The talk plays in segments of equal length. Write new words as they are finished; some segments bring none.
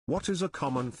What is a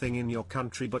common thing in your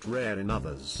country but rare in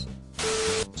others?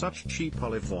 Such cheap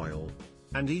olive oil.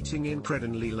 And eating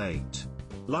incredibly late.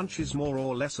 Lunch is more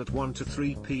or less at 1 to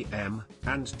 3 p.m.,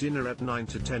 and dinner at 9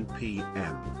 to 10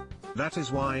 p.m. That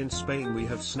is why in Spain we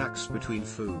have snacks between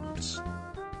foods.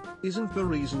 Isn't the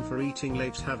reason for eating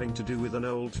late having to do with an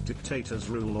old dictator's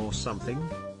rule or something?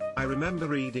 I remember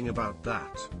reading about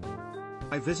that.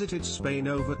 I visited Spain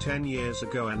over 10 years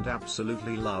ago and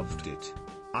absolutely loved it.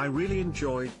 I really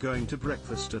enjoyed going to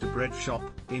breakfast at a bread shop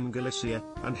in Galicia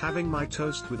and having my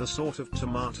toast with a sort of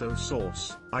tomato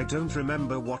sauce. I don't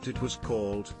remember what it was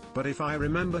called, but if I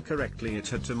remember correctly it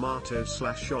had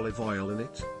tomato/olive oil in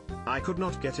it. I could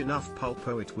not get enough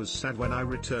pulpo. It was sad when I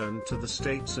returned to the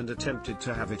States and attempted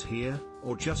to have it here,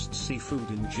 or just seafood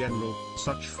in general.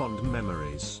 Such fond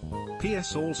memories.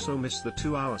 P.S. Also miss the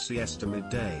 2-hour siesta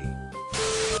midday.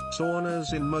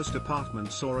 Saunas in most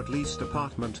apartments, or at least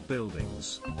apartment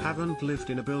buildings. Haven't lived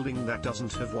in a building that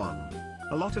doesn't have one.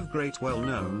 A lot of great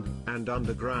well-known, and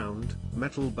underground,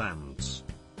 metal bands.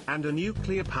 And a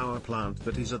nuclear power plant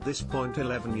that is at this point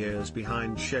 11 years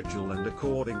behind schedule and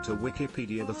according to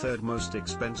Wikipedia the third most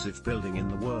expensive building in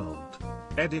the world.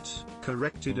 Edit,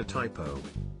 corrected a typo.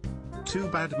 Too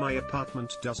bad my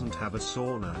apartment doesn't have a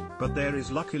sauna, but there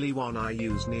is luckily one I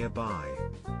use nearby.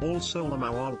 Also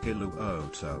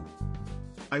Auto.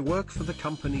 I work for the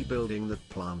company building that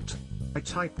plant. I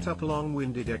typed up a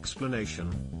long-winded explanation,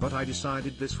 but I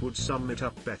decided this would sum it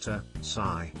up better.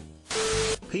 Sigh.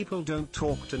 People don't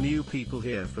talk to new people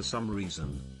here for some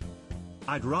reason.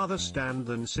 I'd rather stand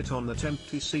than sit on that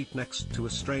empty seat next to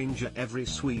a stranger every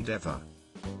Swede ever.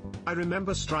 I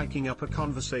remember striking up a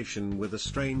conversation with a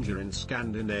stranger in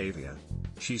Scandinavia.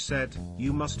 She said,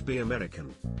 "You must be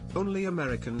American. Only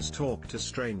Americans talk to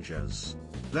strangers."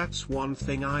 That's one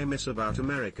thing I miss about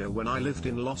America when I lived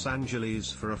in Los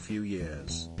Angeles for a few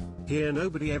years. Here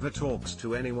nobody ever talks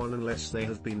to anyone unless they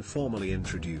have been formally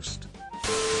introduced.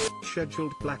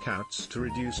 Scheduled blackouts to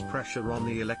reduce pressure on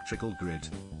the electrical grid.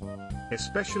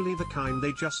 Especially the kind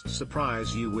they just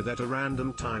surprise you with at a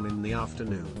random time in the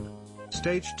afternoon.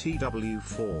 Stage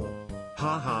TW4.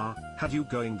 Haha, had you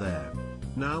going there?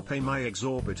 Now pay my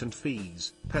exorbitant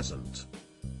fees, peasant.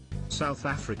 South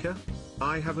Africa?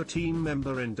 I have a team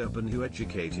member in Durban who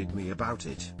educated me about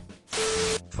it.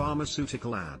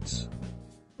 Pharmaceutical ads.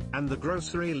 And the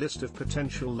grocery list of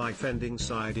potential life-ending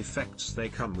side effects they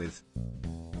come with.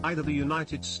 Either the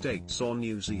United States or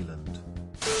New Zealand.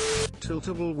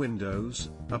 Tiltable windows,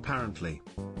 apparently.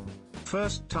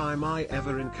 First time I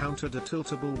ever encountered a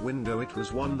tiltable window, it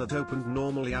was one that opened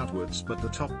normally outwards but the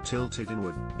top tilted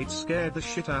inward. It scared the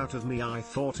shit out of me. I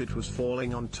thought it was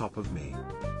falling on top of me.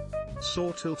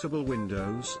 Saw tiltable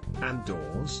windows and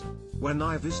doors when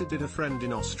I visited a friend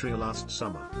in Austria last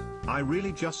summer. I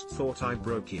really just thought I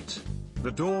broke it.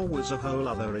 The door was a whole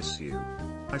other issue.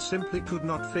 I simply could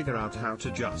not figure out how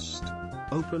to just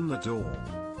open the door.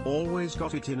 Always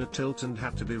got it in a tilt and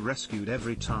had to be rescued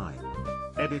every time.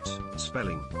 Edit,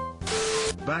 spelling.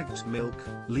 Bagged milk,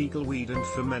 legal weed and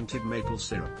fermented maple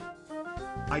syrup.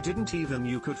 I didn't even know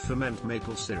you could ferment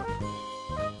maple syrup.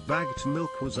 Bagged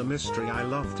milk was a mystery I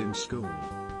loved in school.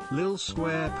 Lil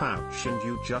square pouch and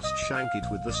you just shank it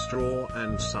with the straw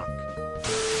and suck.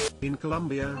 In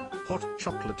Colombia, hot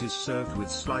chocolate is served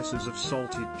with slices of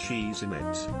salted cheese in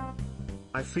it.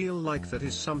 I feel like that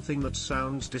is something that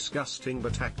sounds disgusting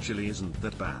but actually isn't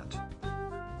that bad.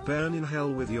 Burn in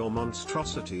hell with your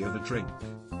monstrosity of a drink.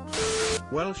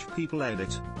 Welsh people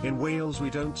edit. In Wales we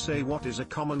don't say what is a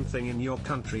common thing in your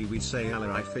country, we say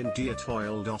Alaif in diet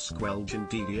oil dos Welsh and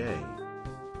DDA.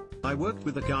 I worked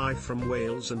with a guy from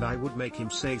Wales and I would make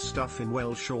him say stuff in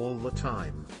Welsh all the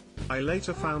time. I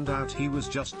later found out he was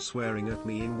just swearing at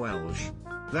me in Welsh.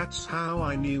 That's how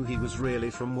I knew he was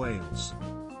really from Wales.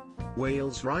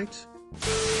 Wales, right?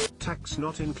 Tax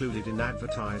not included in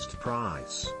advertised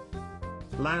price.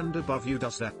 Land above you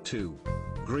does that too.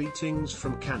 Greetings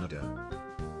from Canada.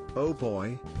 Oh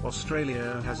boy,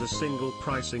 Australia has a single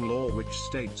pricing law which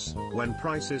states, when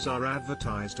prices are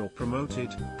advertised or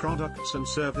promoted, products and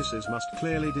services must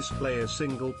clearly display a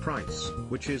single price,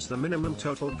 which is the minimum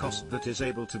total cost that is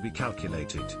able to be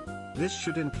calculated. This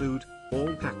should include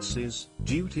all taxes,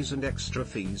 duties and extra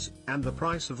fees, and the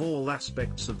price of all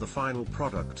aspects of the final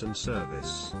product and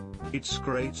service. It's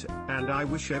great, and I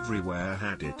wish everywhere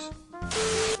had it.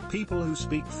 People who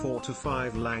speak 4 to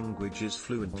 5 languages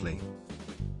fluently.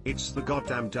 It's the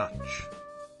goddamn Dutch.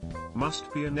 Must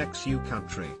be an ex-EU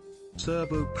country.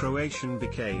 Serbo-Croatian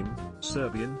became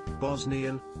Serbian,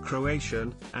 Bosnian,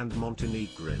 Croatian, and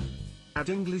Montenegrin. Add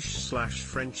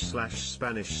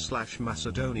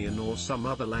English/French/Spanish/Macedonian or some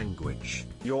other language,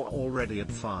 you're already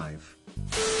at 5.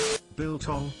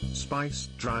 biltong,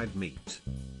 spiced dried meat.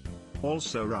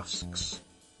 Also rusks.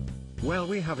 Well,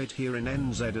 we have it here in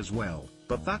NZ as well,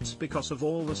 but that's because of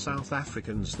all the South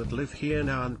Africans that live here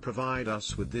now and provide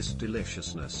us with this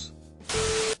deliciousness.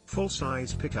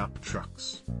 Full-size pickup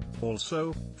trucks.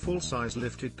 Also, full-size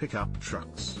lifted pickup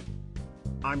trucks.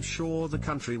 I'm sure the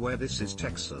country where this is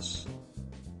Texas.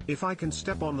 If I can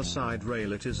step on the side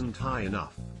rail it isn't high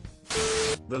enough.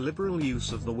 The liberal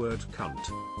use of the word cunt.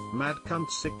 Mad cunt,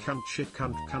 sick cunt, shit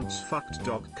cunt, cunts, fucked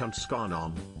dog, cunt, scorn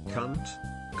on, cunt,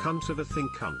 cunt of a thing,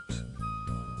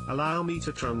 cunt. Allow me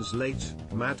to translate: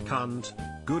 mad cunt,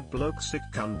 good bloke, sick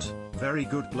cunt, very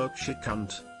good bloke, shit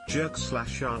cunt, jerk /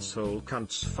 arsehole,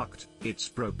 cunts, fucked, it's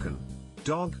broken.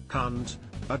 Dog cunt,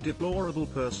 a deplorable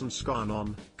person, scorn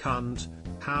on, cunt,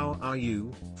 how are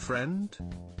you, friend?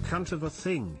 Cunt of a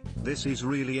thing, this is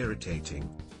really irritating.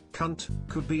 Cunt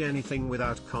could be anything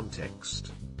without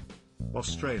context.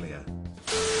 Australia.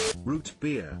 Root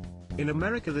beer. In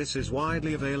America this is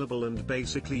widely available and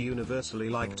basically universally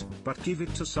liked, but give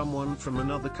it to someone from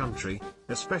another country,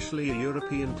 especially a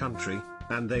European country,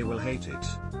 and they will hate it.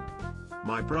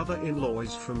 My brother-in-law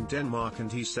is from Denmark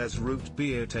and he says root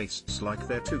beer tastes like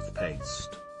their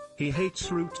toothpaste. He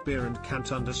hates root beer and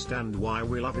can't understand why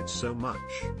we love it so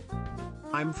much.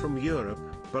 I'm from Europe,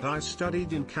 but I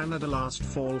studied in Canada last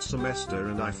fall semester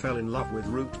and I fell in love with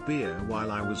root beer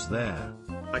while I was there.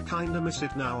 I kinda miss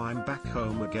it now I'm back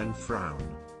home again, frown.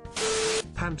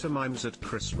 Pantomimes at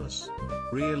Christmas.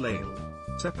 Real ale.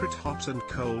 Separate hot and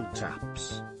cold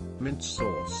taps. Mint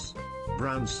sauce.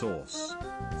 Brown sauce.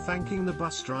 Thanking the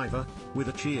bus driver, with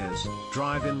a cheers,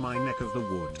 drive in my neck of the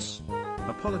woods.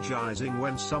 Apologizing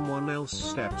when someone else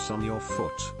steps on your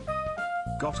foot.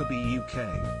 Gotta be UK.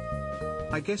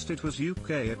 I guessed it was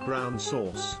UK at brown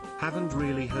sauce, haven't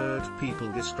really heard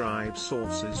people describe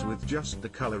sauces with just the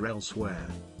color elsewhere.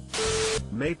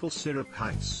 Maple syrup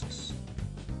heists.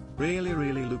 Really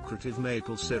lucrative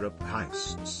maple syrup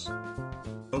heists.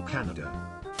 Oh Canada.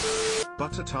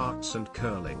 Butter tarts and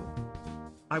curling.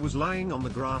 I was lying on the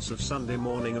grass of Sunday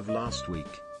morning of last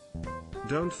week.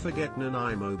 Don't forget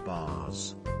Nanaimo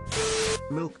bars.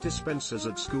 Milk dispensers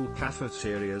at school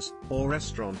cafeterias, or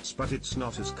restaurants, but it's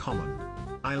not as common.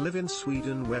 I live in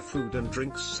Sweden where food and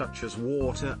drinks such as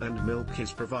water and milk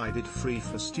is provided free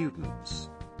for students.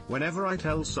 Whenever I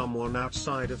tell someone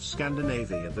outside of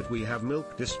Scandinavia that we have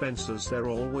milk dispensers, they're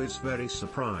always very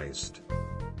surprised.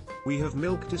 We have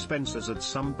milk dispensers at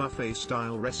some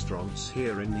buffet-style restaurants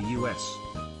here in the US.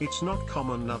 It's not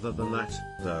common other than that,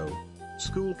 though.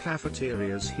 School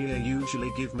cafeterias here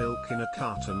usually give milk in a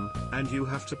carton, and you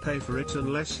have to pay for it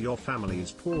unless your family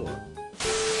is poor.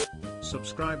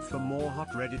 Subscribe for more hot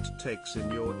Reddit takes in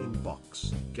your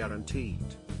inbox, guaranteed.